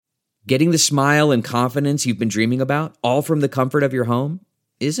Getting the smile and confidence you've been dreaming about, all from the comfort of your home,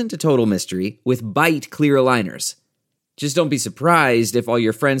 isn't a total mystery with Byte clear aligners. Just don't be surprised if all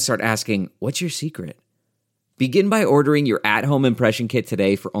your friends start asking, "What's your secret?" Begin by ordering your at-home impression kit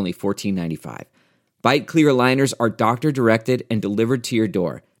today for only $14.95. Byte clear aligners are doctor-directed and delivered to your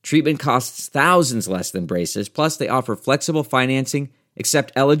door. Treatment costs thousands less than braces, plus they offer flexible financing,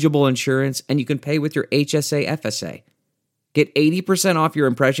 accept eligible insurance, and you can pay with your HSA FSA. Get 80% off your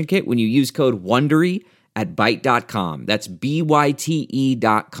impression kit when you use code WONDERY at Byte.com. That's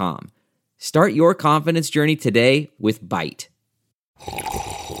BYTE.com. Start your confidence journey today with Byte.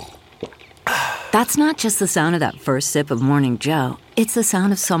 That's not just the sound of that first sip of Morning Joe. It's the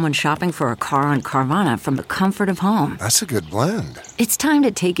sound of someone shopping for a car on Carvana from the comfort of home. That's a good blend. It's time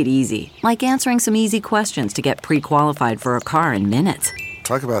to take it easy, like answering some easy questions to get pre-qualified for a car in minutes.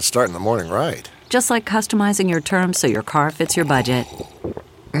 Talk about starting the morning right. Just like customizing your terms so your car fits your budget.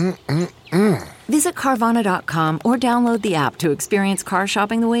 Visit Carvana.com or download the app to experience car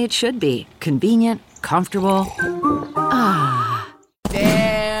shopping the way it should be. Convenient, comfortable.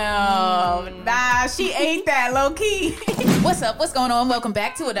 Damn. Nah, she ate that low-key. What's up? What's going on? Welcome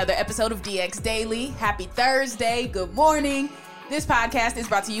back to another episode of DX Daily. Happy Thursday. Good morning. This podcast is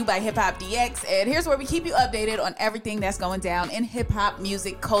brought to you by Hip Hop DX, and here's where we keep you updated on everything that's going down in hip-hop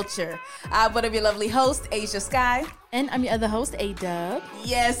music culture. I'm one of your lovely hosts, Asia Sky. And I'm your other host, A-Dub.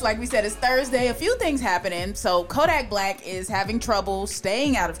 Yes, like we said, it's Thursday. A few things happening. So Kodak Black is having trouble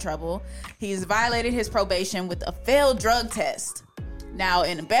staying out of trouble. He's violated his probation with a failed drug test. Now,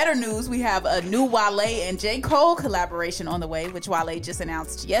 in better news, we have a new Wale and J. Cole collaboration on the way, which Wale just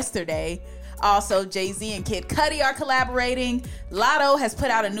announced yesterday. Also, Jay-Z and Kid Cudi are collaborating. Lotto has put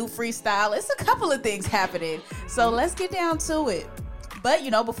out a new freestyle. It's a couple of things happening. So let's get down to it. But,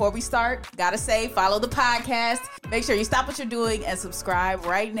 before we start, gotta say, follow the podcast. Make sure you stop what you're doing and subscribe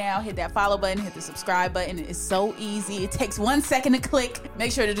right now. Hit that follow button, hit the subscribe button. It's so easy. It takes 1 second to click.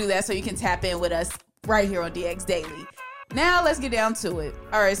 Make sure to do that so you can tap in with us right here on DX Daily. Now, let's get down to it.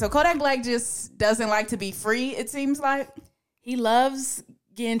 All right, so Kodak Black just doesn't like to be free, it seems like. He loves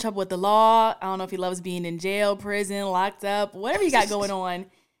getting in trouble with the law. I don't know if he loves being in jail, prison, locked up, whatever he got going on.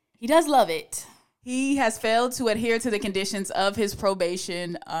 He does love it. He has failed to adhere to the conditions of his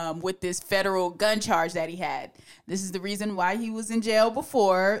probation with this federal gun charge that he had. This is the reason why he was in jail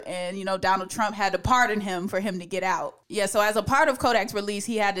before. And, Donald Trump had to pardon him for him to get out. Yeah, so as a part of Kodak's release,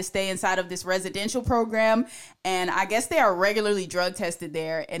 he had to stay inside of this residential program. And I guess they are regularly drug tested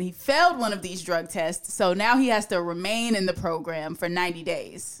there. And he failed one of these drug tests. So now he has to remain in the program for 90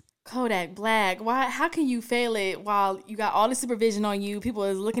 days. Kodak Black, why? How can you fail it while you got all the supervision on you? People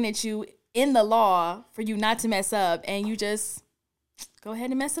is looking at you in the law for you not to mess up, and you just go ahead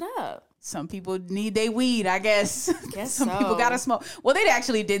and mess it up. Some people need their weed, I guess. Some people gotta smoke. Well, they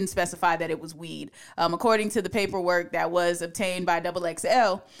actually didn't specify that it was weed. According to the paperwork that was obtained by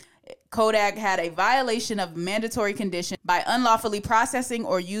XXL, Kodak had a violation of mandatory condition by unlawfully processing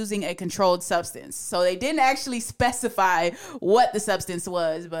or using a controlled substance. So they didn't actually specify what the substance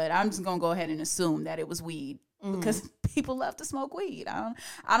was, but I'm just gonna go ahead and assume that it was weed. Because people love to smoke weed.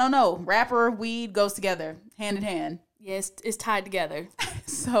 I don't know. Rapper, weed goes together, hand in hand. Yes, it's tied together.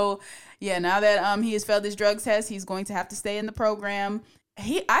 So, yeah, now that he has failed this drug test, he's going to have to stay in the program.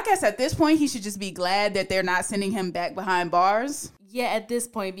 I guess at this point, he should just be glad that they're not sending him back behind bars. Yeah, at this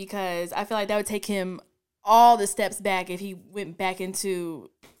point, because I feel like that would take him all the steps back if he went back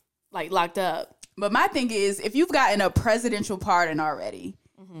into, locked up. But my thing is, if you've gotten a presidential pardon already,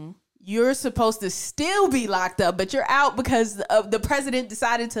 you're supposed to still be locked up, but you're out because of the president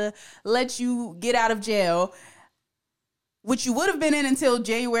decided to let you get out of jail, which you would have been in until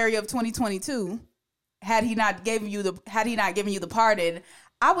January of 2022 had he not given you the pardon.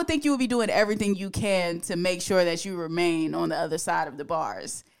 I would think you would be doing everything you can to make sure that you remain on the other side of the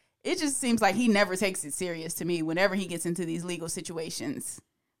bars. It just seems like he never takes it serious to me whenever he gets into these legal situations.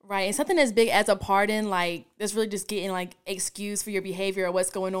 Right, and something as big as a pardon, that's really just getting, excuse for your behavior or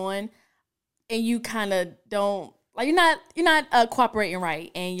what's going on, and you kind of don't, you're not cooperating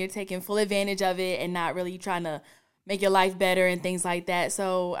right, and you're taking full advantage of it and not really trying to make your life better and things like that.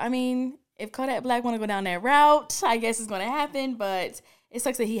 So, I mean, if Kodak Black want to go down that route, I guess it's going to happen, but it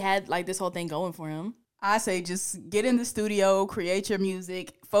sucks that he had, this whole thing going for him. I say just get in the studio, create your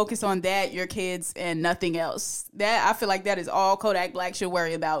music, focus on that, your kids, and nothing else. That I feel like that is all Kodak Black should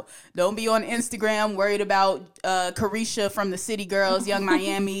worry about. Don't be on Instagram worried about Carisha from the City Girls, Young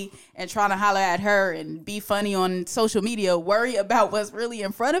Miami, and trying to holler at her and be funny on social media. Worry about what's really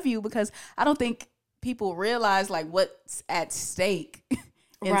in front of you, because I don't think people realize what's at stake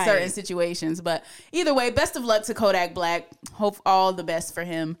in Right. certain situations. But either way, best of luck to Kodak Black. Hope all the best for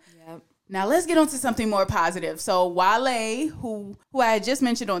him. Yep. Now let's get on to something more positive. So Wale, who I had just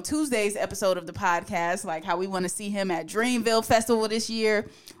mentioned on Tuesday's episode of the podcast, like how we want to see him at Dreamville Festival this year.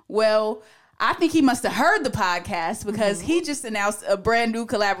 Well, I think he must have heard the podcast because he just announced a brand new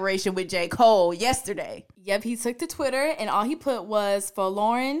collaboration with J. Cole yesterday. Yep, he took to Twitter and all he put was for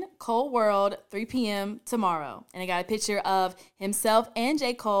Lauren, Cold World, 3 p.m. tomorrow. And I got a picture of himself and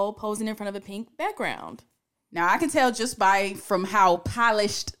J. Cole posing in front of a pink background. Now, I can tell just from how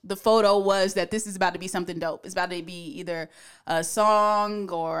polished the photo was that this is about to be something dope. It's about to be either a song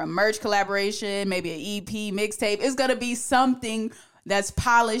or a merch collaboration, maybe an EP, mixtape. It's going to be something that's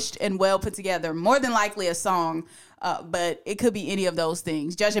polished and well put together. More than likely a song, but it could be any of those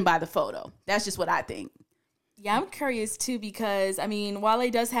things, judging by the photo. That's just what I think. Yeah, I'm curious too because, I mean,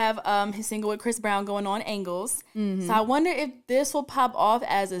 Wale does have his single with Chris Brown going on, Angles. So I wonder if this will pop off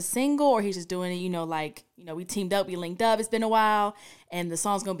as a single or he's just doing it, we teamed up, we linked up, it's been a while, and the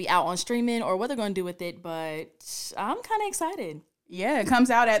song's going to be out on streaming or what they're going to do with it. But I'm kind of excited. Yeah, it comes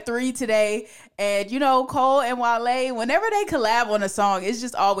out at 3 today. And, Cole and Wale, whenever they collab on a song, it's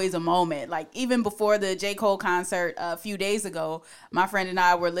just always a moment. Like, even before the J. Cole concert a few days ago, my friend and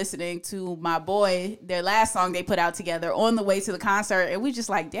I were listening to My Boy, their last song they put out together, on the way to the concert. And we just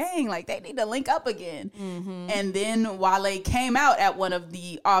like, dang, like, they need to link up again. And then Wale came out at one of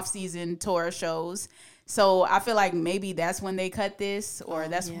the off-season tour shows. So I feel like maybe that's when they cut this, or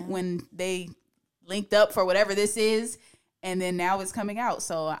that's when they linked up for whatever this is. And then now it's coming out.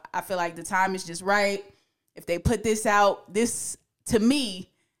 So I feel like the time is just right. If they put this out, this, to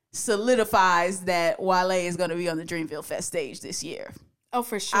me, solidifies that Wale is going to be on the Dreamville Fest stage this year. Oh,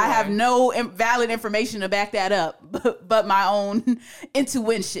 for sure. I have no valid information to back that up, but my own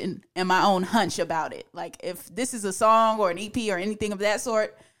intuition and my own hunch about it. Like, if this is a song or an EP or anything of that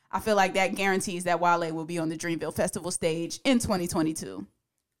sort, I feel like that guarantees that Wale will be on the Dreamville Festival stage in 2022.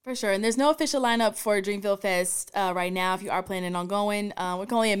 For sure. And there's no official lineup for Dreamville Fest right now if you are planning on going. We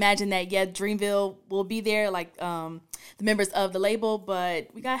can only imagine that, Dreamville will be there, like the members of the label. But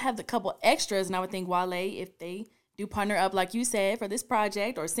we got to have a couple extras. And I would think Wale, if they do partner up, like you said, for this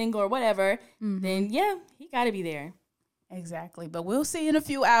project or single or whatever, then, he got to be there. Exactly. But we'll see in a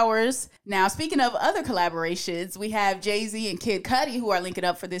few hours. Now, speaking of other collaborations, we have Jay-Z and Kid Cudi who are linking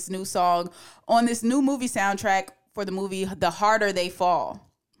up for this new song on this new movie soundtrack for the movie The Harder They Fall.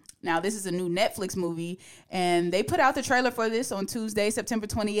 Now, this is a new Netflix movie, and they put out the trailer for this on Tuesday, September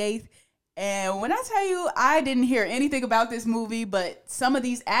 28th. And when I tell you, I didn't hear anything about this movie, but some of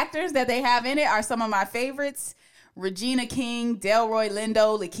these actors that they have in it are some of my favorites. Regina King, Delroy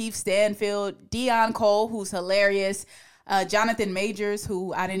Lindo, Lakeith Stanfield, Dion Cole, who's hilarious, Jonathan Majors,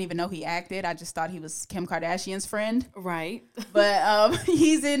 who I didn't even know he acted. I just thought he was Kim Kardashian's friend. Right. But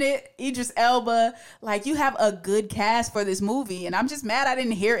he's in it. Idris Elba. Like, you have a good cast for this movie, and I'm just mad I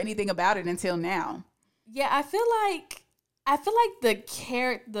didn't hear anything about it until now. Yeah, I feel like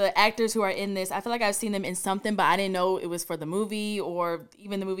the actors who are in this, I feel like I've seen them in something, but I didn't know it was for the movie or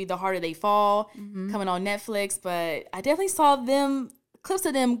even the movie The Harder They Fall coming on Netflix. But I definitely saw clips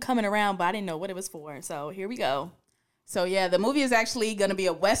of them coming around, but I didn't know what it was for. So here we go. So, yeah, the movie is actually going to be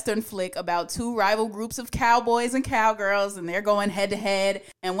a Western flick about two rival groups of cowboys and cowgirls, and they're going head-to-head.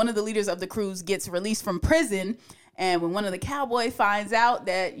 And one of the leaders of the crews gets released from prison. And when one of the cowboys finds out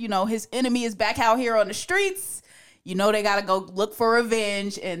that, his enemy is back out here on the streets, they got to go look for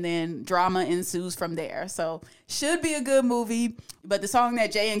revenge, and then drama ensues from there. So, should be a good movie. But the song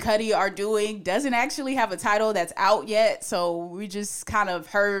that Jay and Cudi are doing doesn't actually have a title that's out yet. So, we just kind of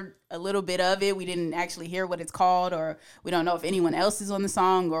heard a little bit of it. We didn't actually hear what it's called, or we don't know if anyone else is on the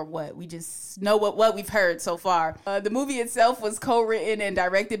song or what. We just know what we've heard so far. The movie itself was co-written and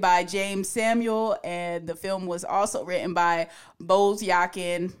directed by James Samuel, and the film was also written by Bose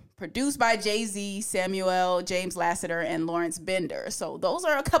Yakin, produced by Jay-Z, Samuel, James Lasseter, and Lawrence Bender. So those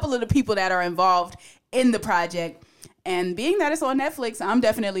are a couple of the people that are involved in the project. And being that it's on Netflix, I'm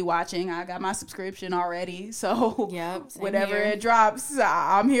definitely watching. I got my subscription already. So whenever it drops,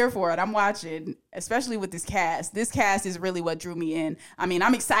 I'm here for it. I'm watching, especially with this cast. This cast is really what drew me in. I mean,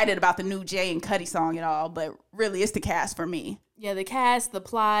 I'm excited about the new Jay and Cudi song and all, but really it's the cast for me. Yeah, the cast, the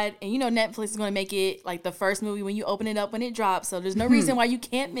plot, and Netflix is going to make it like the first movie when you open it up when it drops. So there's no reason why you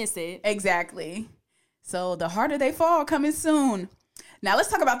can't miss it. Exactly. So The Harder They Fall coming soon. Now, let's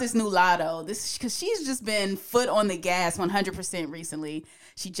talk about this new Latto. Because she's just been foot on the gas 100% recently.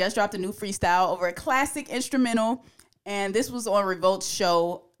 She just dropped a new freestyle over a classic instrumental, and this was on Revolt's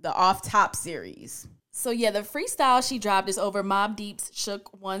show, the Off Top series. So yeah, the freestyle she dropped is over Mobb Deep's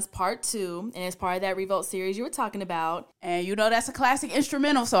Shook Ones Part 2, and it's part of that Revolt series you were talking about. And you know that's a classic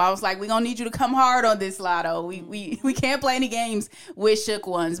instrumental, so I was like, we're gonna need you to come hard on this, Latto. We can't play any games with Shook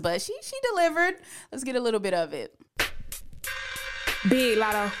Ones, but she delivered. Let's get a little bit of it. Big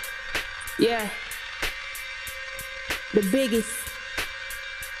Latto. Yeah. The biggest.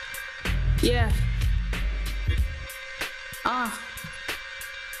 Yeah.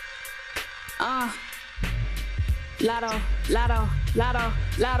 Latto.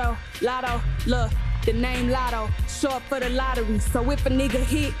 Look, the name Latto, short for the lottery. So if a nigga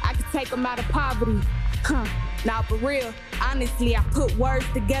hit, I can take him out of poverty. Now for real, honestly, I put words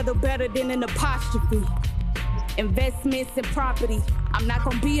together better than an apostrophe. Investments and property. I'm not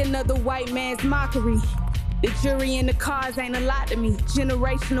gonna be another white man's mockery. The jury and the cars ain't a lot to me.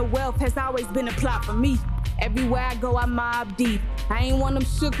 Generational wealth has always been a plot for me. Everywhere I go, I Mobb Deep. I ain't one of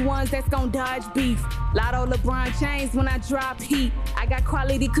them shook ones that's gon' dodge beef. Latto LeBron James when I drop heat. I got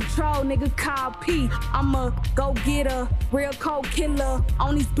quality control, nigga, call P. I'm a go-getter, real cold killer.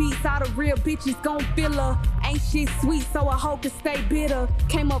 On these beats, all the real bitches gon' feel her. Ain't shit sweet, so I hope to stay bitter.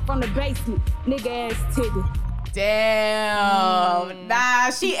 Came up from the basement, nigga ass Tigger. Damn. Nah,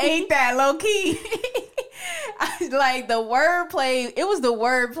 she ain't that low-key. Like the wordplay, it was the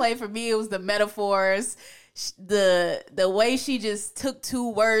wordplay for me. It was the metaphors. The way she just took two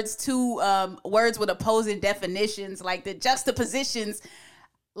words with opposing definitions, like the juxtapositions.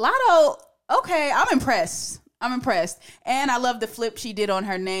 Latto, okay, I'm impressed. And I love the flip she did on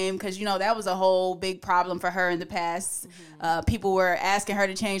her name because, you know, that was a whole big problem for her in the past. People were asking her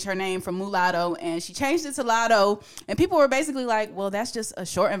to change her name from Mulatto, and she changed it to Latto. And people were basically like, well, that's just a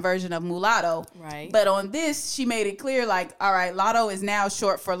shortened version of Mulatto. Right. But on this, she made it clear, like, all right, Latto is now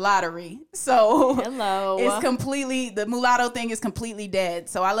short for lottery. So hello. It's completely, the Mulatto thing is completely dead.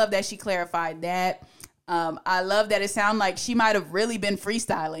 So I love that she clarified that. I love that it sounded like she might have really been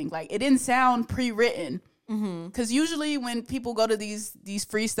freestyling. Like, it didn't sound pre-written. Because usually when people go to these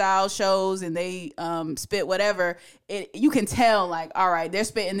freestyle shows and they spit whatever, you can tell, like, all right, they're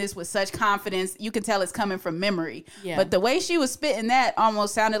spitting this with such confidence. You can tell it's coming from memory. Yeah. But the way she was spitting that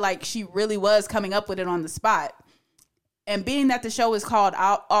almost sounded like she really was coming up with it on the spot. And being that the show is called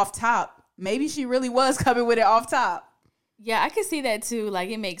Off Top, maybe she really was coming with it off top. Yeah, I can see that too. Like,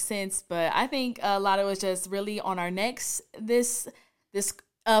 it makes sense. But I think Latto was just really on our necks this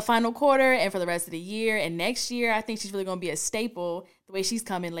final quarter and for the rest of the year and next year. I think she's really going to be a staple the way she's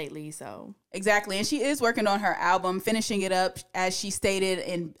coming lately. So exactly. And she is working on her album, finishing it up, as she stated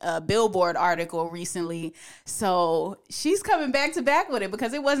in a Billboard article recently. So she's coming back to back with it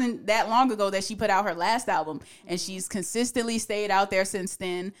because it wasn't that long ago that she put out her last album. And she's consistently stayed out there since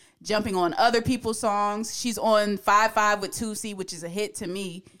then, jumping on other people's songs. She's on 5-5 with 2C, which is a hit to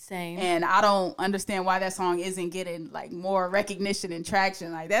me. Same. And I don't understand why that song isn't getting like more recognition and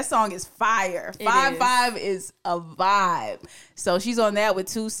traction. Like, that song is fire. 5-5 is a vibe. So she's on that with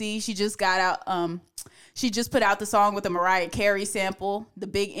 2C. She just got out, she just put out the song with the Mariah Carey sample, the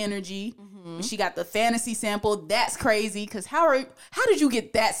Big Energy. She got the Fantasy sample. That's crazy, because how did you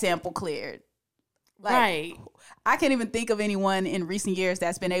get that sample cleared? Like, right. I can't even think of anyone in recent years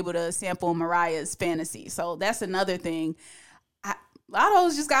that's been able to sample Mariah's Fantasy. So that's another thing.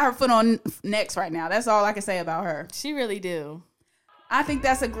 Latto's just got her foot on necks right now. That's all I can say about her. She really do. I think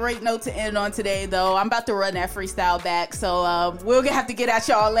that's a great note to end on today, though. I'm about to run that freestyle back, so we'll have to get at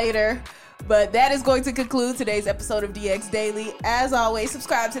y'all later. But that is going to conclude today's episode of DX Daily. As always,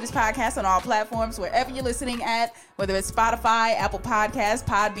 subscribe to this podcast on all platforms, wherever you're listening at, whether it's Spotify, Apple Podcasts,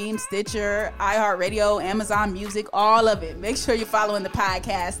 Podbeam, Stitcher, iHeartRadio, Amazon Music, all of it. Make sure you're following the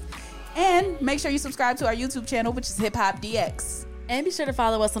podcast. And make sure you subscribe to our YouTube channel, which is Hip Hop DX. And be sure to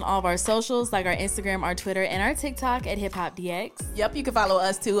follow us on all of our socials, like our Instagram, our Twitter, and our TikTok at Hip Hop DX. Yep, you can follow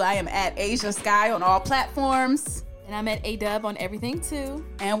us too. I am at Asia Sky on all platforms. And I'm at A-Dub on everything too.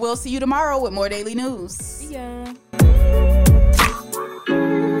 And we'll see you tomorrow with more daily news. See ya.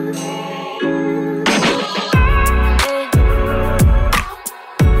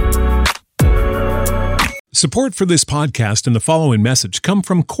 Support for this podcast and the following message come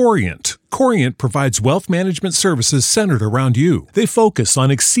from Corient. Corient provides wealth management services centered around you. They focus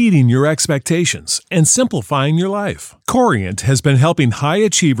on exceeding your expectations and simplifying your life. Corient has been helping high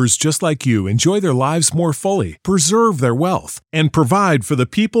achievers just like you enjoy their lives more fully, preserve their wealth, and provide for the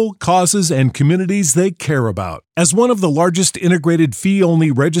people, causes, and communities they care about. As one of the largest integrated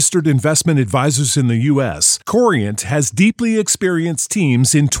fee-only registered investment advisors in the U.S., Corient has deeply experienced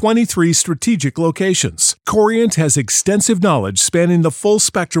teams in 23 strategic locations. Corient has extensive knowledge spanning the full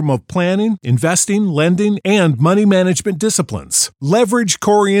spectrum of planning planning, investing, lending, and money management disciplines. Leverage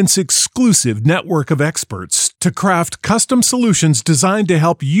Corient's exclusive network of experts to craft custom solutions designed to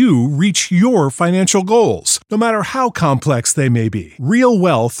help you reach your financial goals, no matter how complex they may be. Real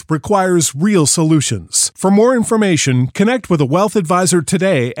wealth requires real solutions. For more information, connect with a wealth advisor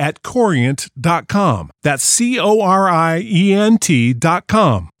today at Corient.com. That's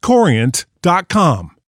Corient.com. Corient.com.